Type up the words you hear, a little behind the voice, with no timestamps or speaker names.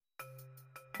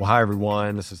Well, hi,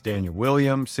 everyone. This is Daniel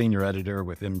Williams, Senior Editor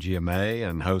with MGMA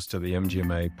and host of the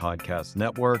MGMA Podcast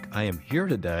Network. I am here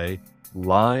today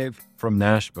live from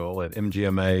Nashville at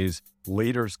MGMA's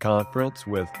Leaders Conference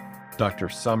with Dr.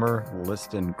 Summer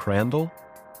Liston Crandall.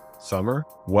 Summer,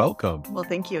 welcome. Well,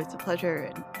 thank you. It's a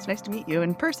pleasure. It's nice to meet you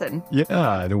in person.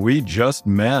 Yeah, and we just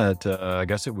met, I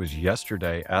guess it was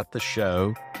yesterday at the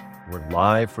show. We're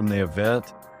live from the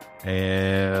event.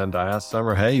 And I asked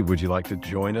Summer, hey, would you like to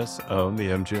join us on the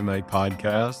MGMA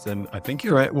podcast? And I think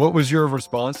you're right. What was your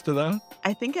response to that?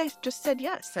 I think I just said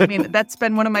yes. I mean, that's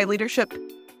been one of my leadership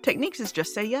techniques is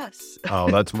just say yes. Oh,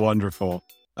 that's wonderful.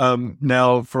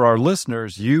 Now, for our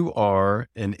listeners, you are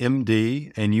an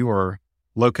MD and you are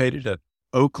located at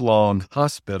Oak Lawn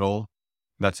Hospital.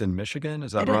 That's in Michigan.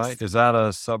 Is that right? Is that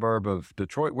a suburb of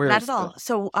Detroit? Where Not is at all. that?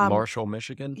 So Marshall,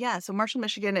 Michigan? Yeah. So Marshall,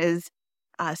 Michigan is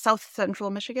South Central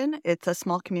Michigan. It's a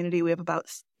small community. We have about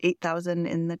 8,000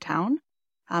 in the town.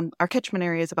 Our catchment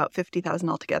area is about 50,000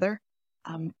 altogether.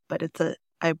 But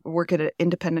I work at an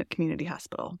independent community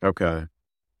hospital. Okay.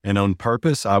 And on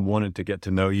purpose, I wanted to get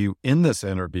to know you in this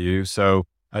interview. So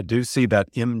I do see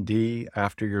that MD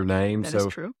after your name. That is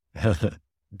true.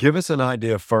 Give us an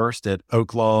idea first at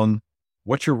Oak Lawn.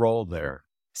 What's your role there?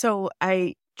 So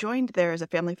I joined there as a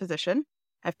family physician.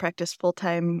 I've practiced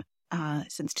full-time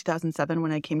since 2007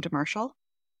 when I came to Marshall.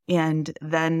 And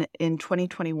then in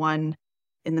 2021,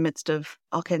 in the midst of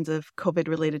all kinds of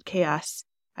COVID-related chaos,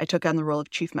 I took on the role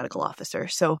of chief medical officer.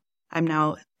 So I'm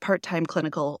now part-time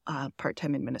clinical,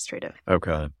 part-time administrative.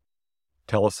 Okay.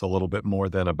 Tell us a little bit more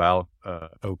then about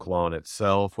Oak Lawn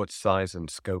itself. What size and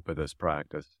scope of this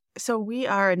practice? So we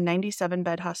are a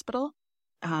 97-bed hospital.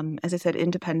 As I said,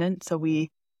 independent. So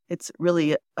it's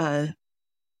really a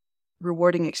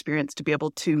rewarding experience to be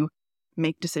able to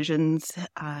make decisions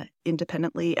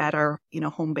independently at our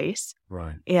home base.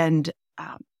 Right. And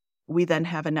we then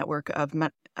have a network of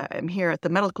I'm here at the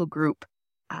medical group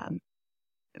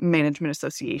management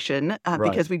association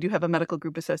because we do have a medical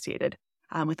group associated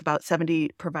with about 70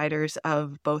 providers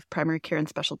of both primary care and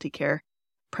specialty care,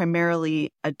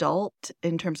 primarily adult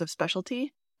in terms of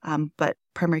specialty, but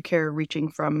primary care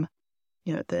reaching from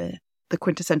the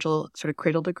quintessential sort of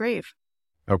cradle to grave.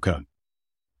 Okay.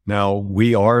 Now,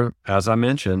 we are, as I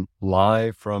mentioned,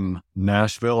 live from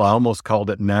Nashville. I almost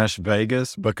called it Nash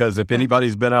Vegas because if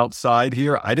anybody's been outside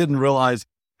here, I didn't realize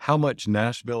how much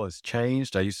Nashville has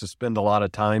changed. I used to spend a lot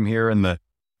of time here in the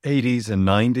 80s and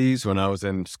 90s when I was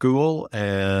in school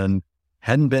and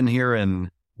hadn't been here in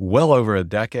well over a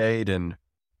decade. And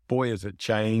boy, has it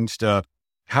changed. How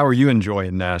are you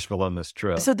enjoying Nashville on this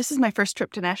trip? So this is my first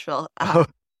trip to Nashville.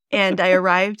 And I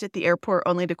arrived at the airport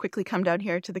only to quickly come down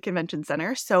here to the convention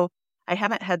center. So I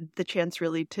haven't had the chance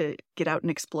really to get out and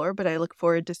explore, but I look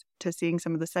forward to seeing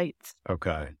some of the sites.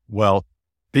 Okay. Well,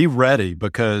 be ready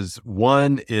because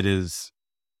one, it is,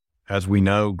 as we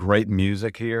know, great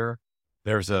music here.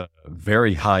 There's a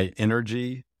very high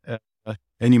energy,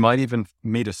 and you might even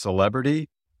meet a celebrity.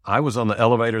 I was on the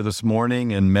elevator this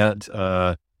morning and met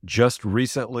just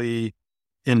recently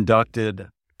inducted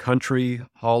Country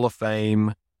Hall of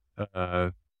Fame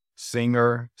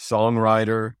singer,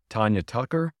 songwriter, Tanya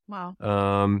Tucker. Wow.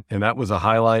 And that was a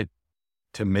highlight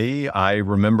to me. I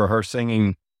remember her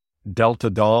singing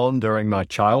Delta Dawn during my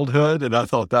childhood, and I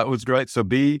thought that was great. So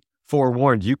be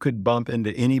forewarned, you could bump into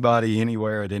anybody,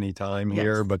 anywhere, at any time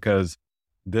here because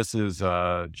this is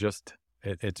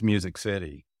it's Music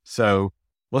City. So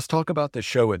let's talk about the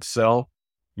show itself.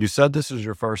 You said this is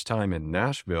your first time in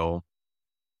Nashville.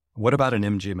 What about an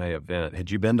MGMA event?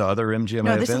 Had you been to other MGMA events?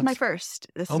 No, this is my first.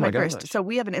 Gosh. So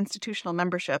we have an institutional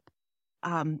membership,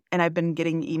 and I've been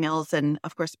getting emails, and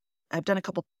of course, I've done a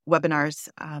couple webinars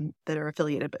that are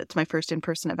affiliated, but it's my first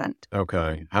in-person event.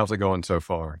 Okay. How's it going so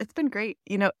far? It's been great.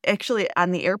 Actually,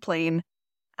 on the airplane,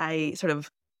 I sort of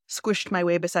squished my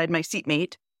way beside my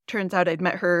seatmate. Turns out I'd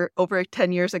met her over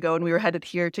 10 years ago, and we were headed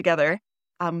here together.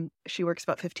 She works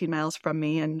about 15 miles from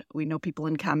me, and we know people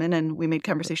in common, and we made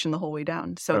conversation the whole way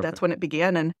down. So That's when it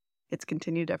began, and it's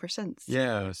continued ever since.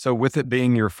 Yeah. So with it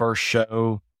being your first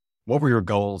show, what were your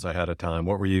goals ahead of time?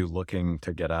 What were you looking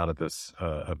to get out of this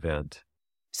event?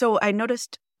 So I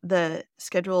noticed the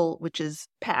schedule, which is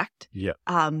packed,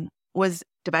 was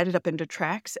divided up into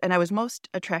tracks, and I was most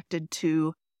attracted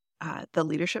to the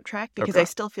leadership track because I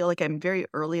still feel like I'm very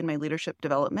early in my leadership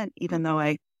development, even though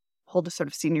I hold a sort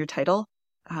of senior title.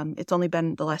 It's only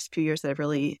been the last few years that I've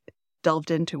really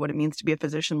delved into what it means to be a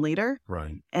physician leader.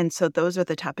 Right. And so those are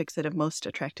the topics that have most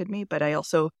attracted me. But I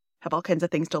also have all kinds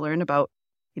of things to learn about,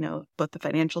 both the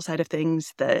financial side of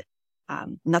things, the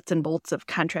nuts and bolts of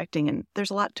contracting. And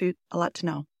there's a lot to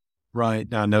know.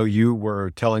 Right. Now, I know you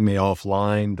were telling me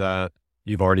offline that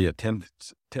You've already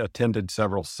attended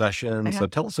several sessions. So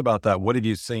tell us about that. What have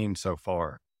you seen so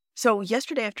far? So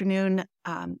yesterday afternoon,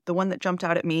 the one that jumped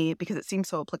out at me because it seemed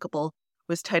so applicable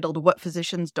was titled "What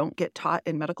Physicians Don't Get Taught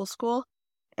in Medical School."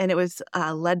 And it was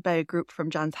led by a group from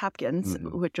Johns Hopkins,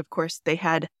 which, of course, they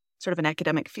had sort of an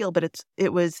academic feel, but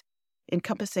it was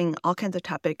encompassing all kinds of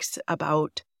topics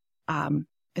about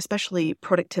especially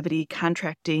productivity,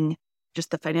 contracting,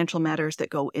 just the financial matters that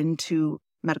go into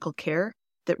medical care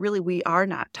that really we are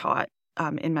not taught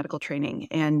in medical training,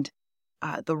 and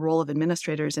the role of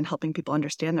administrators in helping people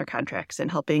understand their contracts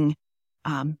and helping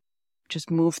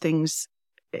just move things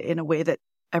in a way that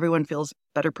everyone feels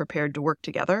better prepared to work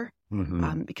together,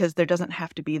 because there doesn't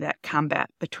have to be that combat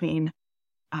between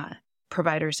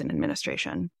providers and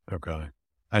administration. Okay.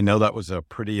 I know that was a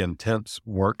pretty intense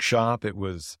workshop. It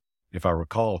was, if I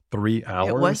recall, 3 hours.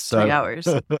 It was 3 hours.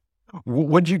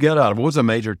 What did you get out of it? What was a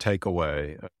major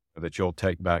takeaway that you'll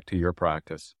take back to your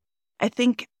practice? I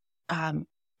think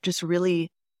just really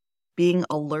being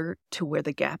alert to where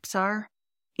the gaps are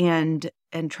and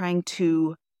trying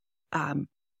to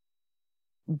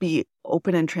be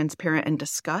open and transparent and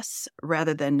discuss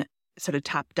rather than sort of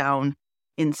top down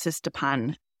insist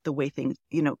upon the way things,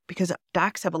 because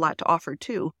docs have a lot to offer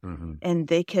too, and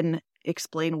they can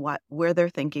explain where they're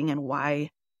thinking and why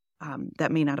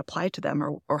that may not apply to them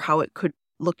or how it could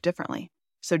look differently.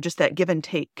 So just that give and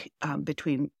take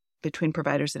between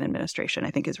providers and administration,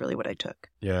 I think, is really what I took.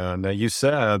 Yeah. Now, you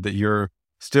said that you're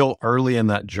still early in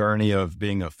that journey of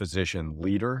being a physician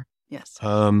leader. Yes.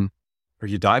 Are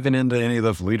you diving into any of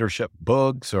those leadership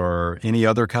books or any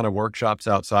other kind of workshops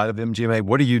outside of MGMA?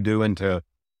 What are you doing to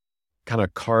kind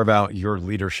of carve out your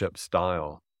leadership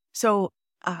style? So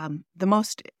the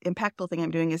most impactful thing I'm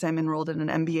doing is I'm enrolled in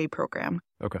an MBA program.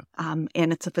 Okay. And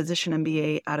it's a physician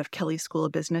MBA out of Kelly School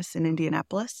of Business in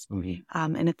Indianapolis.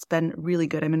 And it's been really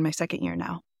good. I'm in my second year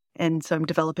now. And so I'm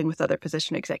developing with other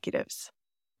physician executives.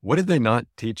 What did they not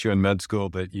teach you in med school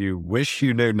that you wish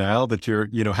you knew now that you're,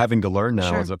 having to learn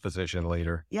now as a physician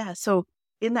leader? Yeah. So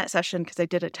in that session, because I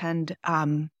did attend, I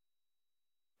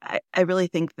really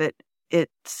think that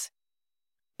it's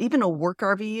even a work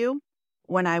RVU.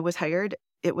 When I was hired,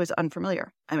 it was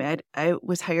unfamiliar. I mean, I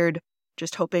was hired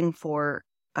just hoping for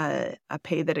a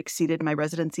pay that exceeded my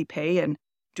residency pay and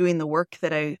doing the work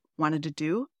that I wanted to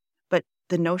do. But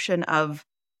the notion of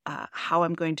how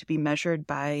I'm going to be measured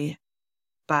by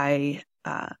my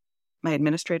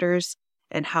administrators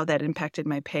and how that impacted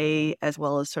my pay as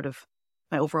well as sort of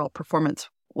my overall performance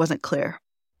wasn't clear.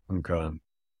 Okay.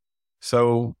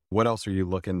 So what else are you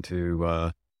looking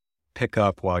to pick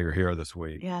up while you're here this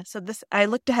week? Yeah. So I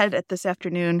looked ahead at this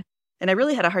afternoon, and I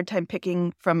really had a hard time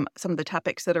picking from some of the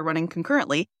topics that are running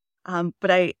concurrently.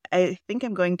 But I think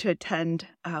I'm going to attend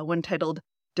one titled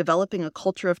 "Developing a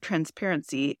Culture of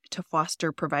Transparency to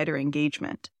Foster Provider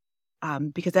Engagement,"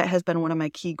 because that has been one of my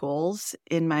key goals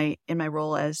in my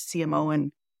role as CMO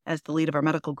and as the lead of our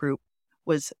medical group.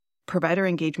 Was provider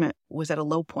engagement was at a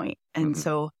low point, and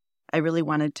so I really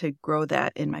wanted to grow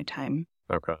that in my time.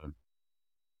 Okay.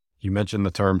 You mentioned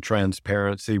the term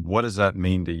transparency. What does that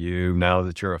mean to you now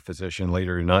that you're a physician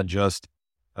leader? You're not just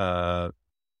that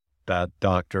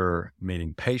doctor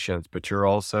meeting patients, but you're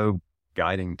also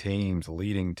guiding teams,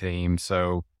 leading teams.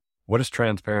 So what does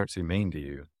transparency mean to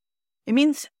you? It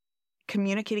means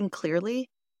communicating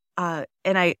clearly. And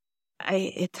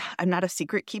I'm not a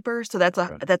secret keeper, so that's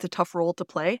a tough role to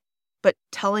play. But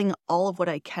telling all of what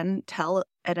I can tell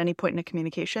at any point in a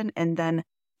communication, and then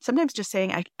sometimes just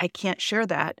saying, I can't share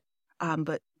that.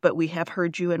 But we have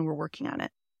heard you and we're working on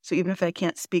it. So even if I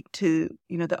can't speak to,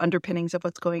 the underpinnings of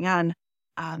what's going on,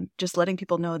 just letting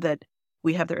people know that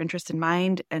we have their interest in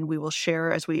mind and we will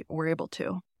share as we're able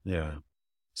to. Yeah.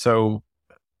 So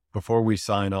before we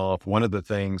sign off, one of the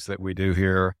things that we do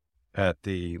here at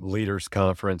the Leaders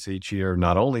Conference each year,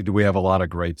 not only do we have a lot of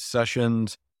great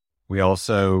sessions, we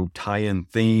also tie in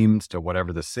themes to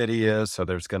whatever the city is. So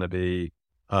there's going to be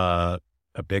a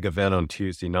big event on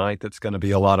Tuesday night that's going to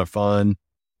be a lot of fun.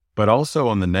 But also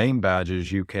on the name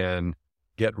badges, you can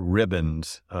get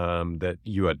ribbons that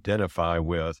you identify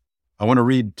with. I want to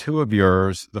read 2 of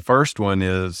yours. The first one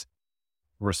is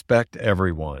respect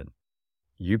everyone.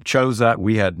 You chose that.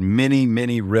 We had many,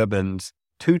 many ribbons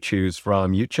to choose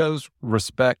from. You chose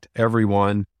respect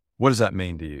everyone. What does that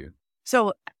mean to you?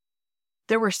 So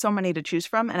there were so many to choose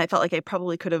from, and I felt like I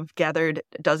probably could have gathered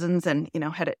dozens and,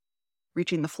 had it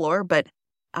reaching the floor. But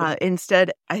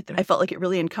instead, I felt like it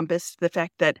really encompassed the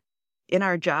fact that in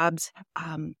our jobs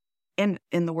and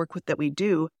in the work that we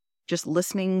do, just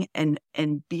listening and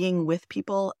being with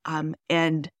people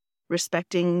and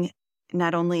respecting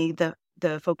not only the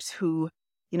folks who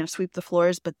sweep the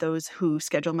floors, but those who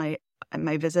schedule my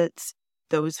visits,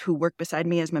 those who work beside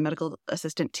me as my medical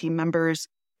assistant team members,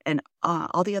 and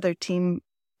all the other team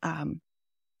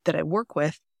that I work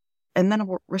with. And then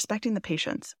respecting the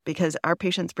patients, because our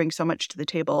patients bring so much to the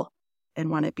table and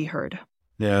want to be heard.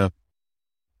 Yeah.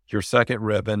 Your second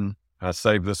ribbon, I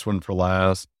saved this one for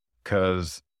last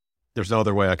because there's no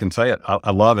other way I can say it.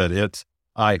 I love it. It's,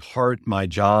 I heart my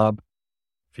job.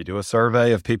 If you do a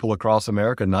survey of people across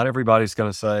America, not everybody's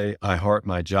going to say, I heart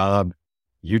my job.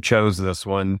 You chose this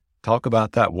one. Talk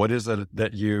about that. What is it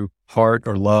that you heart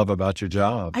or love about your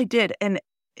job? I did. And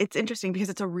it's interesting because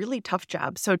it's a really tough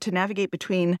job. So to navigate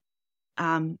between,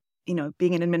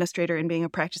 being an administrator and being a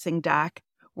practicing doc,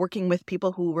 working with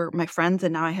people who were my friends,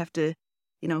 and now I have to,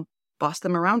 boss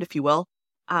them around, if you will.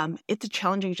 It's a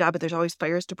challenging job, but there's always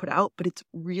fires to put out, but it's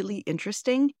really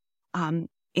interesting. And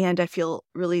I feel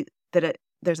really that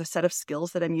there's a set of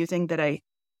skills that I'm using that I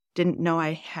didn't know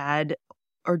I had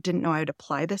or didn't know I would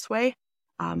apply this way.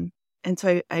 And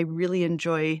so I really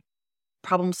enjoy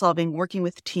problem solving, working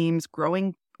with teams,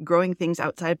 growing things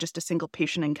outside of just a single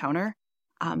patient encounter.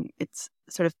 It's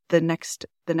sort of the next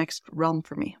realm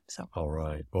for me. So, all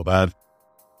right. Well, I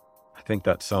think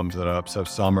that sums it up. So,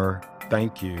 Summer,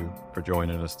 thank you for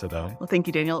joining us today. Well, thank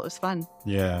you, Daniel. It was fun.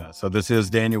 Yeah. So this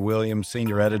is Daniel Williams,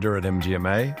 Senior Editor at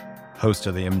MGMA, host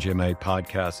of the MGMA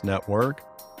Podcast Network.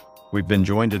 We've been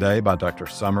joined today by Dr.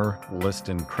 Summer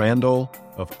Liston Crandall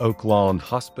of Oak Lawn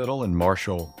Hospital in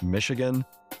Marshall, Michigan.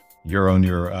 You're on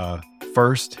your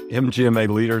first MGMA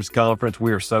Leaders Conference.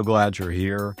 We are so glad you're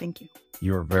here. Thank you.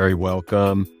 You're very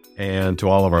welcome. And to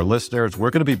all of our listeners,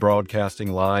 we're going to be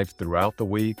broadcasting live throughout the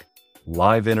week,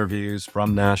 live interviews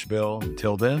from Nashville.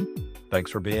 Until then,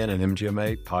 thanks for being an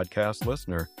MGMA podcast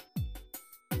listener.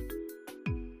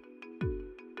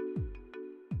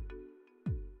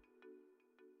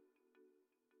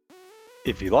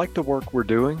 If you like the work we're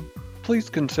doing,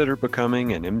 please consider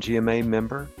becoming an MGMA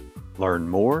member. Learn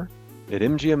more at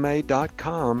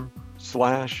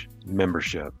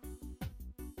mgma.com/membership.